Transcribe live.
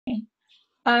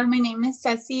My name is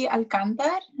Cecy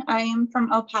Alcantar. I am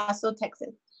from El Paso,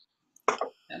 Texas.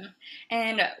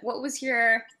 And what was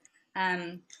your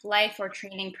life or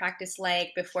training practice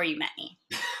like before you met me?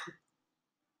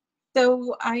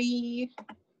 So I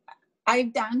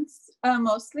dance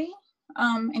mostly,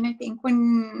 and I think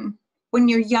when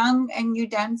you're young and you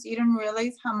dance, you don't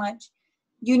realize how much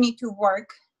you need to work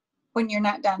when you're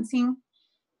not dancing.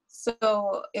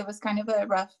 So it was kind of a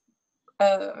rough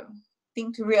uh,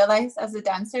 thing to realize as a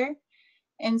dancer.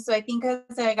 And so I think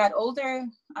as I got older,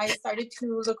 I started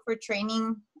to look for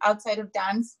training outside of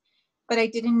dance, but I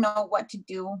didn't know what to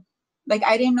do. Like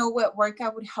I didn't know what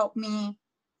workout would help me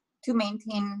to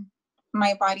maintain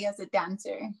my body as a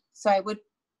dancer. So I would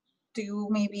do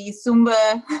maybe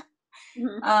Zumba.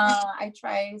 Mm-hmm. I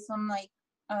try some like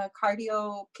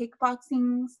cardio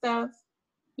kickboxing stuff,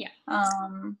 Yeah.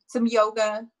 some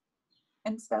yoga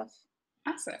and stuff.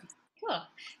 Awesome. Cool.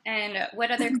 And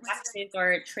what other classes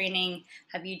or training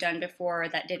have you done before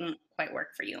that didn't quite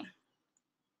work for you?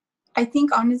 I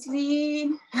think honestly,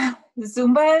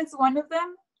 Zumba is one of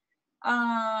them.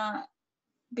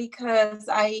 Because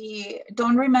I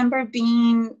don't remember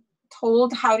being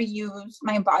told how to use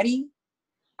my body.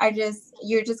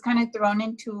 You're just kind of thrown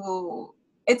into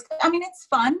I mean, it's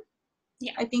fun.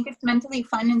 Yeah. I think it's mentally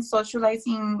fun and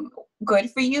socializing good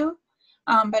for you.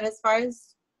 But as far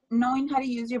as knowing how to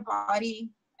use your body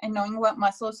and knowing what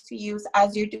muscles to use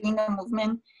as you're doing the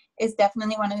movement is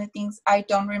definitely one of the things I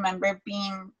don't remember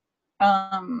being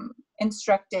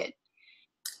instructed.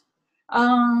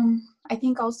 I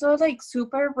think also like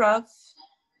super rough.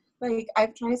 Like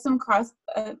I've tried some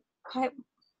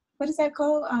what is that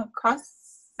called?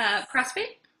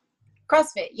 CrossFit?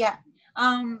 CrossFit, yeah.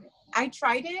 I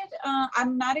tried it.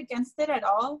 I'm not against it at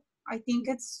all. I think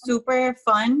it's super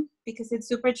fun because it's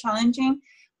super challenging,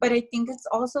 but I think it's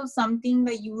also something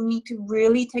that you need to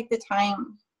really take the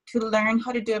time to learn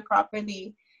how to do it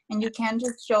properly. And you can't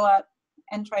just show up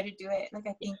and try to do it. Like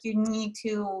I think you need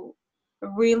to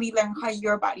really learn how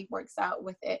your body works out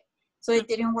with it. So it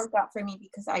didn't work out for me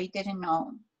because I didn't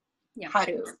know how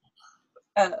to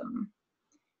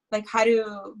how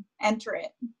to enter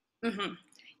it. Mm-hmm.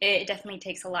 It definitely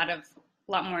takes a lot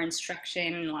more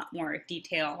instruction, a lot more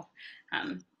detail,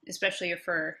 especially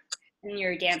when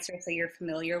you're a dancer, so you're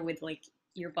familiar with like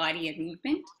your body and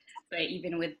movement. But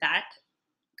even with that,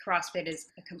 CrossFit is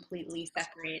a completely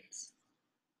separate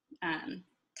um,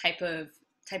 type of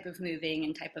type of moving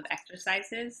and type of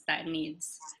exercises that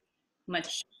needs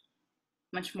much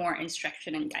more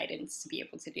instruction and guidance to be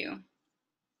able to do.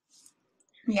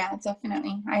 Yeah,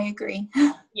 definitely. I agree.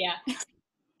 Yeah.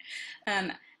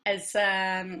 Um, as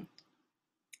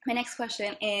My next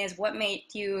question is, what made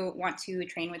you want to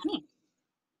train with me?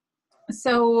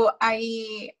 So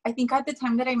I think at the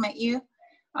time that I met you,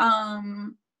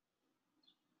 um,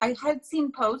 I had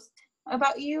seen posts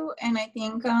about you, and I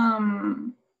think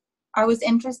I was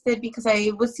interested because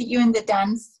I would see you in the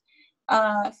dance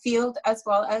field as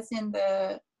well as in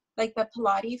the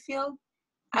Pilates field.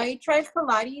 I tried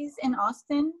Pilates in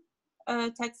Austin,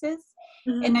 Texas,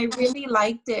 and I really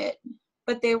liked it,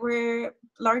 but they were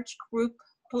large group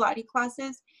Pilates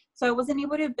classes, so I wasn't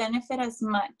able to benefit as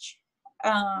much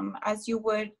as you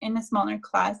would in a smaller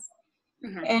class.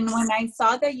 Mm-hmm. And when I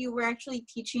saw that you were actually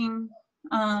teaching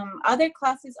other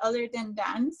classes other than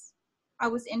dance, I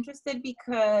was interested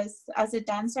because as a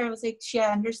dancer, I was like,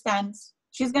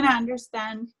 she's going to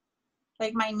understand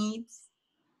like my needs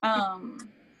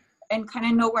and kind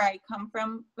of know where I come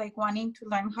from, like wanting to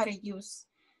learn how to use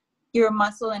your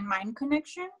muscle and mind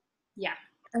connection. Yeah.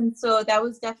 And so that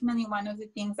was definitely one of the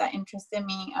things that interested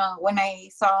me when I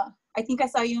think I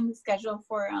saw you in the schedule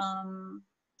for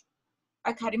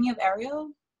Academy of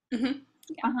Aerial. Mm-hmm.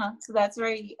 Yeah. So that's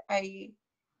where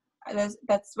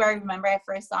that's where I remember I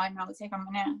first saw it, and I was like, I'm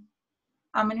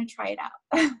gonna try it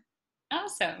out.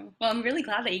 Awesome. Well, I'm really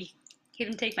glad that you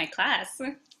came to take my class.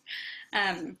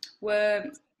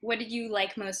 What did you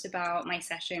like most about my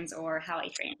sessions or how I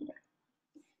trained?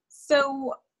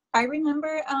 So I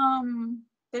remember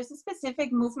there's a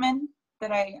specific movement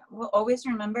that I will always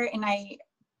remember, and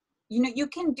you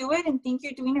can do it and think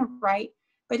you're doing it right,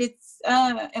 but it's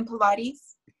in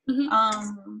Pilates.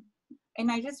 Mm-hmm.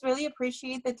 And I just really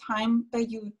appreciate the time that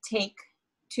you take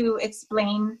to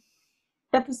explain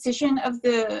the position of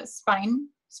the spine,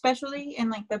 especially in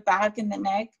like the back and the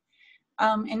neck.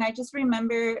 And I just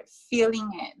remember feeling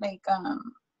it, like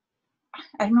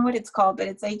I don't know what it's called, but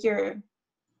it's like you're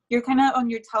kind of on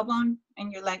your tailbone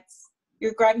and your legs.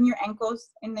 You're grabbing your ankles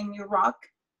and then you rock.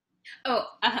 Oh,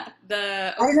 I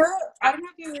don't know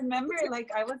if you remember, like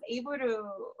I was able to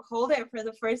hold it for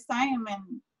the first time,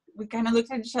 and we kind of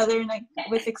looked at each other and like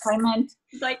with excitement,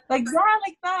 like yeah,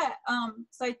 like that.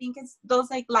 So I think it's those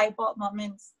like light bulb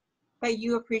moments that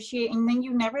you appreciate, and then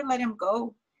you never let them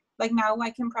go. Like now I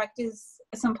can practice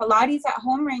some Pilates at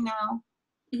home right now,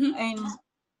 and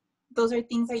those are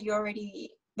things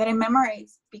that I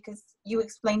memorized because you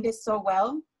explained it so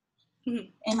well,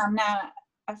 and I'm not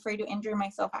afraid to injure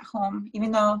myself at home,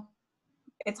 even though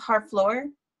it's hard floor,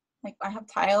 like I have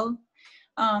tile.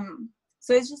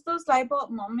 So it's just those light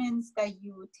bulb moments that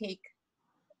you take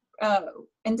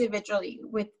individually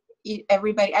with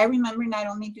everybody. I remember not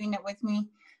only doing it with me,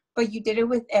 but you did it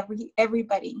with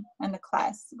everybody in the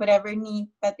class. Whatever need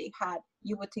that they had,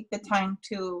 you would take the time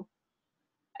to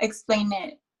explain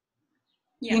it,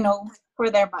 for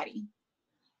their body.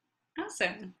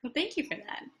 Awesome. Well, thank you for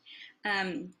that.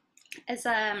 As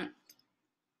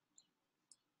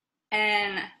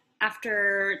and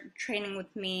after training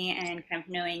with me and kind of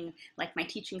knowing like my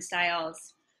teaching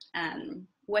styles,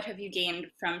 what have you gained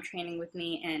from training with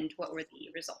me, and what were the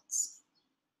results?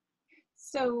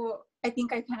 So I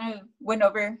think I kind of went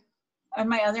over on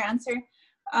my other answer.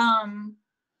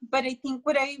 But I think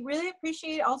what I really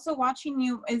appreciate also watching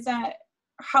you is that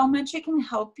how much it can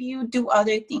help you do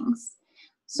other things.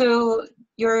 So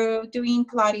you're doing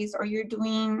Pilates, or you're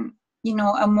doing,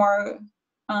 a more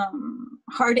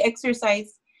hard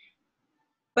exercise.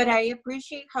 But I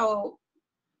appreciate how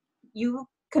you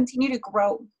continue to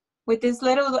grow with these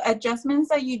little adjustments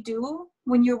that you do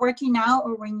when you're working out,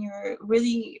 or when you're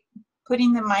really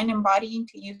putting the mind and body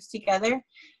into use together.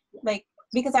 Like,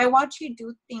 because I watch you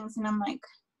do things and I'm like,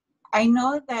 I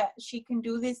know that she can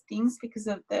do these things because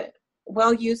of the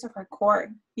well use of her core.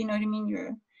 You know what I mean?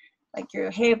 Your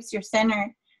hips, your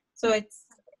center. So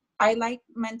I like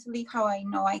mentally how I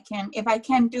know if I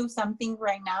can't do something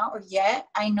right now or yet,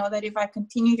 I know that if I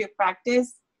continue to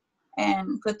practice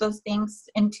and put those things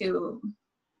into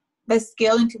the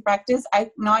skill into practice,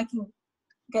 I know I can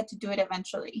get to do it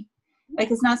eventually. Like,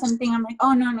 it's not something I'm like,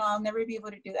 oh, no, I'll never be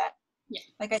able to do that. Yeah.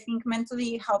 Like, I think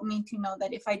mentally it helped me to know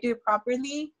that if I do it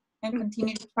properly and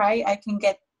continue to try, I can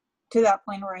get to that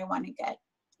point where I want to get.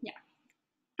 Yeah.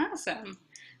 Awesome.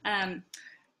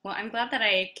 Well, I'm glad that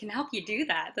I can help you do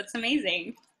that. That's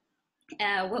amazing.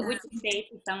 What would you say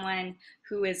to someone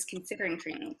who is considering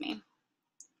training with me?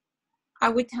 I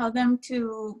would tell them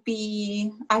to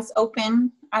be as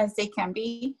open as they can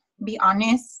be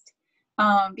honest,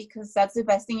 because that's the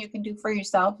best thing you can do for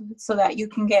yourself, so that you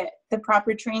can get the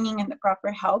proper training and the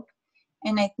proper help.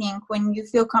 And I think when you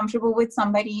feel comfortable with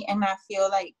somebody and not feel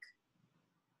like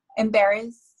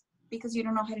embarrassed because you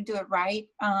don't know how to do it right,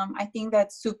 I think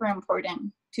that's super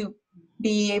important, to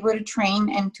be able to train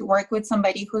and to work with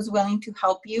somebody who's willing to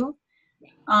help you,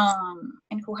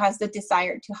 and who has the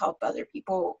desire to help other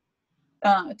people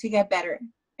to get better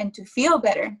and to feel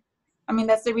better. I mean,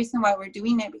 that's the reason why we're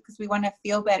doing it, because we want to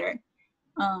feel better.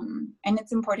 And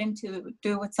it's important to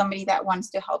do it with somebody that wants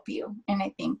to help you. And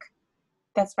I think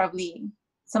that's probably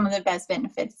some of the best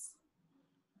benefits.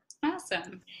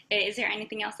 Awesome. Is there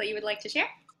anything else that you would like to share?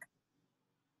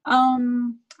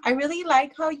 I really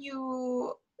like how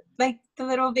you, like the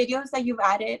little videos that you've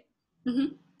added,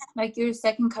 like your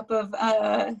second cup of,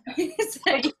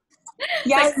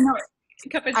 yeah, no,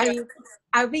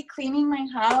 I'll be cleaning my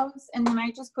house, and then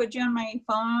I just put you on my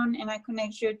phone and I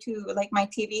connect you to like my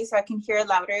TV so I can hear it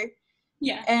louder.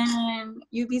 Yeah. And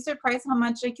you'd be surprised how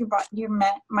much like your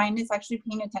mind is actually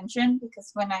paying attention,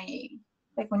 because I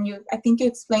think you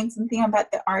explained something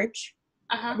about the arch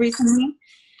recently,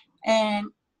 and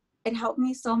it helped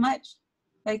me so much.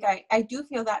 Like I do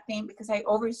feel that pain because I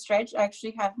overstretch. I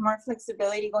actually have more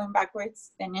flexibility going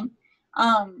backwards than in.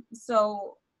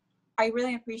 So I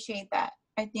really appreciate that.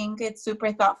 I think it's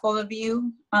super thoughtful of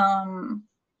you.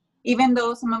 Even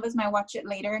though some of us might watch it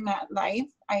later, not live,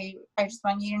 I just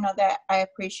want you to know that I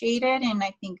appreciate it. And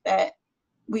I think that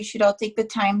we should all take the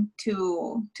time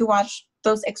to watch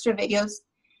those extra videos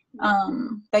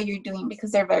that you're doing,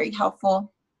 because they're very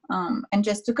helpful. And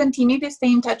just to continue to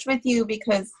stay in touch with you,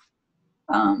 because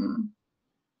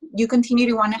you continue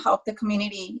to want to help the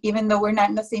community. Even though we're not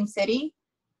in the same city,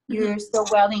 you're still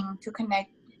willing to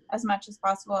connect as much as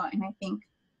possible. And I think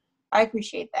I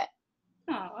appreciate that.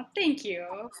 Oh, thank you.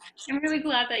 I'm really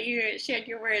glad that you shared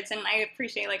your words, and I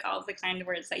appreciate like all of the kind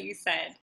words that you said.